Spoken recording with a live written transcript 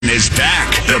is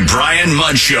back. The Brian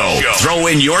Mudd Show. Throw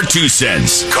in your 2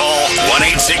 cents. Call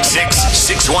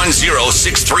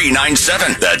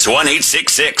 1-866-610-6397. That's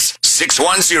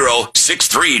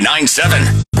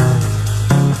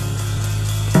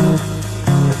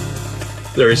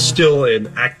 1-866-610-6397. There is still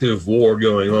an active war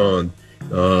going on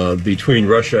between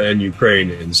Russia and Ukraine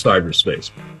in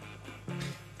cyberspace.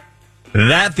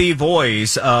 That the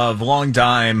voice of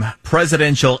longtime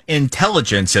presidential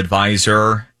intelligence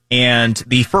advisor and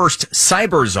the first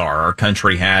cyber czar our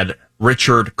country had,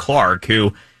 Richard Clarke,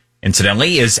 who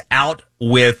incidentally is out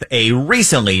with a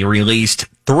recently released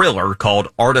thriller called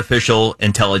Artificial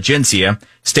Intelligentsia,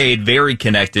 stayed very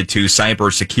connected to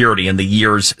cybersecurity in the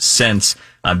years since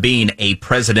being a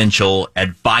presidential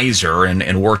advisor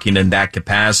and working in that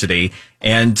capacity.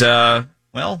 And,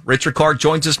 Richard Clarke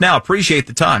joins us now. Appreciate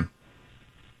the time.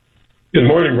 Good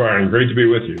morning, Brian. Great to be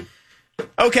with you.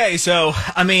 Okay, so,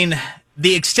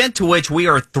 the extent to which we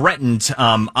are threatened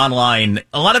online,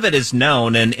 a lot of it is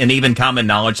known and even common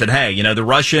knowledge that, hey, the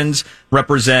Russians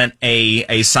represent a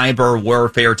cyber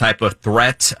warfare type of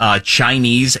threat,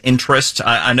 Chinese interest.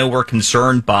 I know we're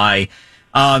concerned by,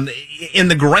 in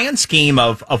the grand scheme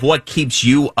of what keeps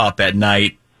you up at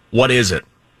night, what is it?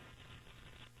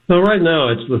 Well, right now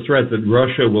it's the threat that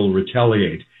Russia will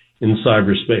retaliate in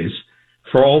cyberspace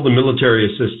for all the military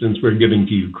assistance we're giving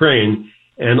to Ukraine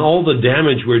and all the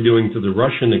damage we're doing to the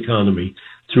Russian economy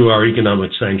through our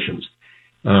economic sanctions.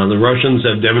 The Russians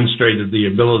have demonstrated the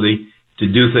ability to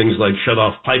do things like shut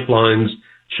off pipelines,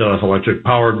 shut off electric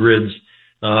power grids.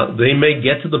 They may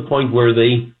get to the point where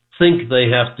they think they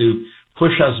have to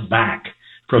push us back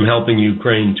from helping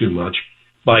Ukraine too much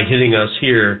by hitting us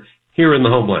here in the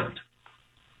homeland.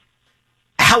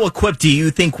 How equipped do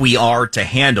you think we are to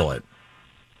handle it?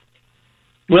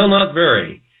 Well, not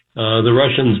very. The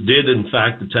Russians did, in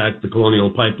fact, attack the Colonial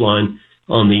Pipeline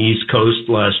on the East Coast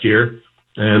last year,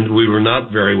 and we were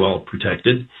not very well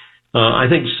protected. I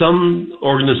think some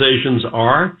organizations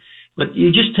are, but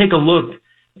you just take a look,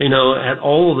 at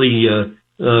all the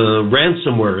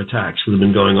ransomware attacks that have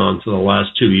been going on for the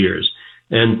last 2 years.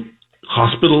 And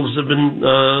hospitals have been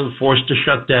forced to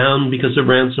shut down because of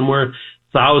ransomware.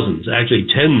 Thousands, actually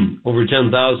over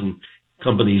 10,000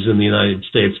 companies in the United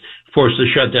States forced to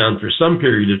shut down for some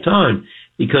period of time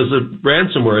because of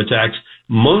ransomware attacks,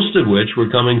 most of which were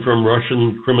coming from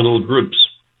Russian criminal groups.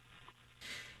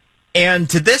 And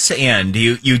to this end,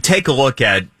 you take a look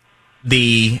at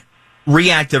the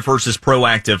reactive versus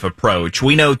proactive approach.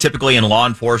 We know typically in law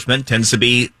enforcement tends to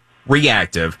be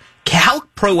reactive. How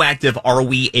proactive are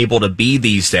we able to be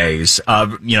these days?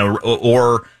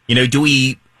 Do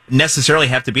we necessarily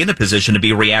have to be in a position to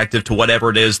be reactive to whatever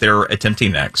it is they're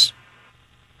attempting next?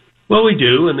 Well, we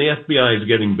do, and the FBI is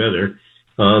getting better.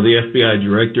 The FBI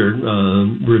director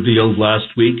revealed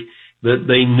last week that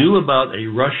they knew about a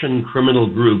Russian criminal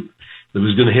group that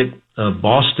was going to hit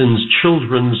Boston's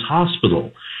Children's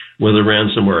Hospital with a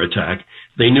ransomware attack.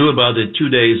 They knew about it 2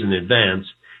 days in advance,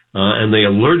 and they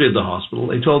alerted the hospital.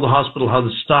 They told the hospital how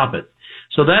to stop it.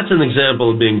 So that's an example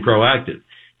of being proactive.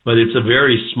 But it's a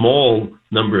very small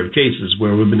number of cases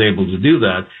where we've been able to do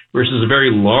that versus a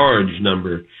very large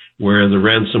number where the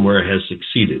ransomware has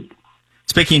succeeded.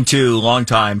 Speaking to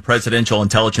longtime presidential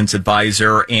intelligence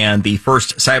advisor and the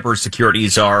first cybersecurity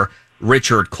czar,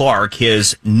 Richard Clarke,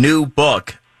 his new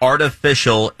book,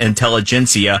 Artificial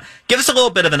Intelligentsia. Give us a little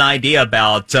bit of an idea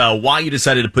about why you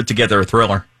decided to put together a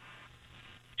thriller.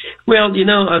 Well,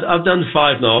 I've done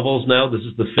 5 novels now. This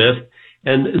is the 5th.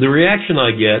 And the reaction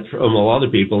I get from a lot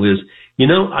of people is,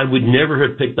 I would never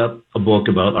have picked up a book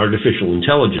about artificial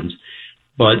intelligence,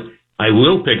 but I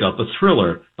will pick up a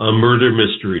thriller, a murder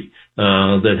mystery,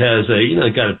 that has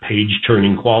got a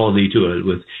page-turning quality to it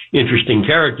with interesting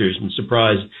characters and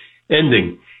surprise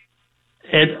ending.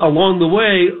 And along the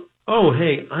way,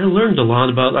 I learned a lot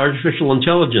about artificial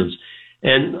intelligence,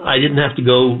 and I didn't have to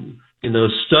go,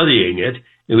 studying it.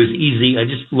 It was easy. I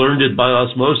just learned it by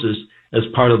osmosis as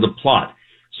part of the plot.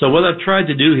 So what I've tried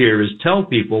to do here is tell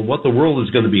people what the world is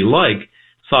going to be like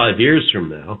 5 years from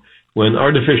now when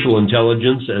artificial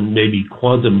intelligence and maybe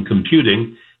quantum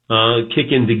computing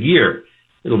kick into gear.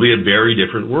 It'll be a very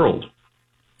different world.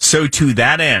 So to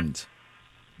that end,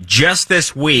 just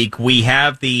this week, we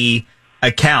have the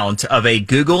account of a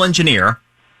Google engineer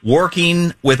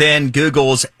working within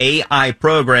Google's AI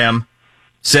program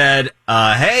said,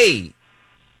 hey,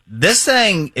 this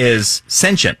thing is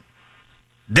sentient.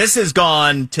 This has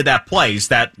gone to that place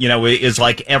that, is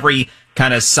like every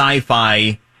kind of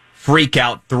sci-fi freak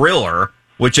out thriller,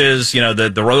 which is,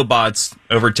 the robots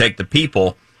overtake the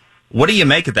people. What do you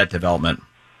make of that development?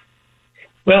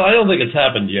 Well, I don't think it's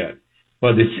happened yet.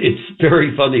 But it's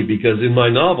very funny because in my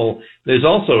novel, there's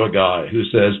also a guy who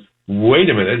says, wait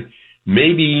a minute,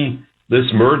 maybe this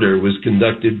murder was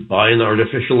conducted by an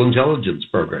artificial intelligence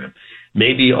program.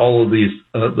 Maybe all of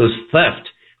this theft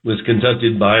was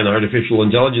conducted by an artificial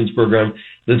intelligence program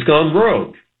that's gone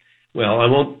rogue. Well, I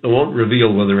won't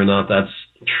reveal whether or not that's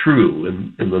true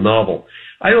in the novel.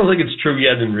 I don't think it's true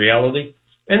yet in reality,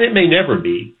 and it may never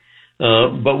be.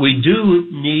 But we do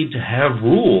need to have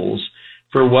rules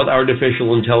for what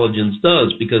artificial intelligence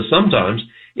does, because sometimes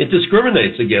it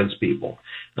discriminates against people,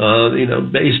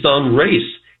 based on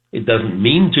race. It doesn't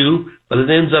mean to, but it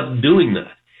ends up doing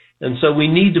that. And so we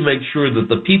need to make sure that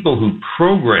the people who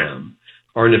program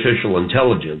artificial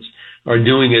intelligence are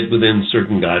doing it within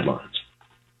certain guidelines.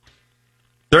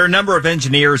 There are a number of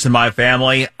engineers in my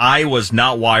family. I was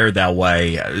not wired that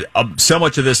way. So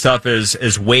much of this stuff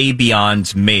is way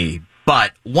beyond me.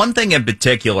 But one thing in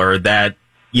particular that,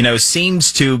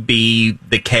 seems to be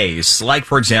the case, like,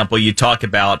 for example, you talk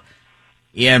about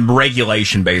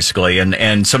regulation, basically,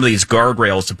 and some of these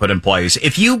guardrails to put in place.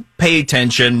 If you pay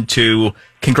attention to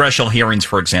congressional hearings,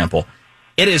 for example,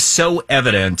 it is so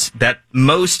evident that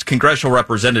most congressional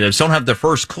representatives don't have the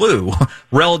first clue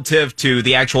relative to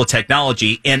the actual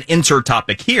technology. And insert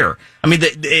topic here. I mean,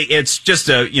 it's just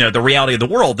the reality of the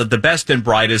world that the best and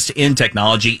brightest in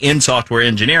technology, in software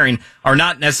engineering, are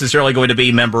not necessarily going to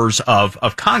be members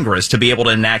of Congress to be able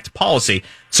to enact policy.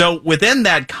 So within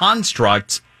that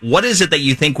construct, what is it that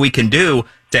you think we can do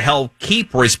to help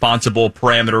keep responsible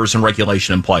parameters and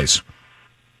regulation in place?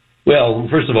 Well,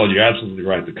 first of all, you're absolutely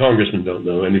right. The congressmen don't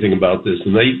know anything about this,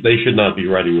 and they should not be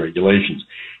writing regulations.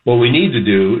 What we need to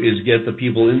do is get the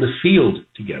people in the field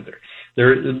together.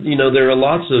 There are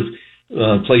lots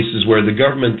of places where the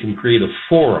government can create a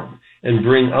forum and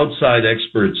bring outside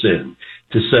experts in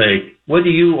to say, what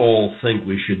do you all think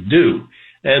we should do?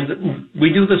 And we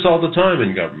do this all the time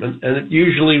in government, and it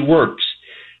usually works.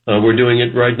 We're doing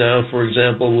it right now, for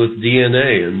example, with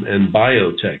DNA and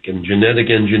biotech and genetic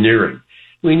engineering.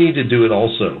 We need to do it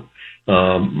also,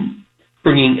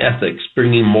 bringing ethics,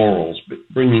 bringing morals,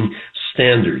 bringing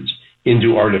standards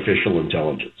into artificial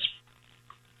intelligence.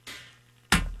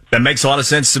 That makes a lot of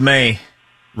sense to me.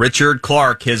 Richard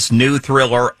Clarke, his new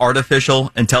thriller,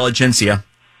 Artificial Intelligentsia.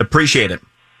 Appreciate it.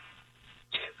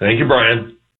 Thank you, Brian.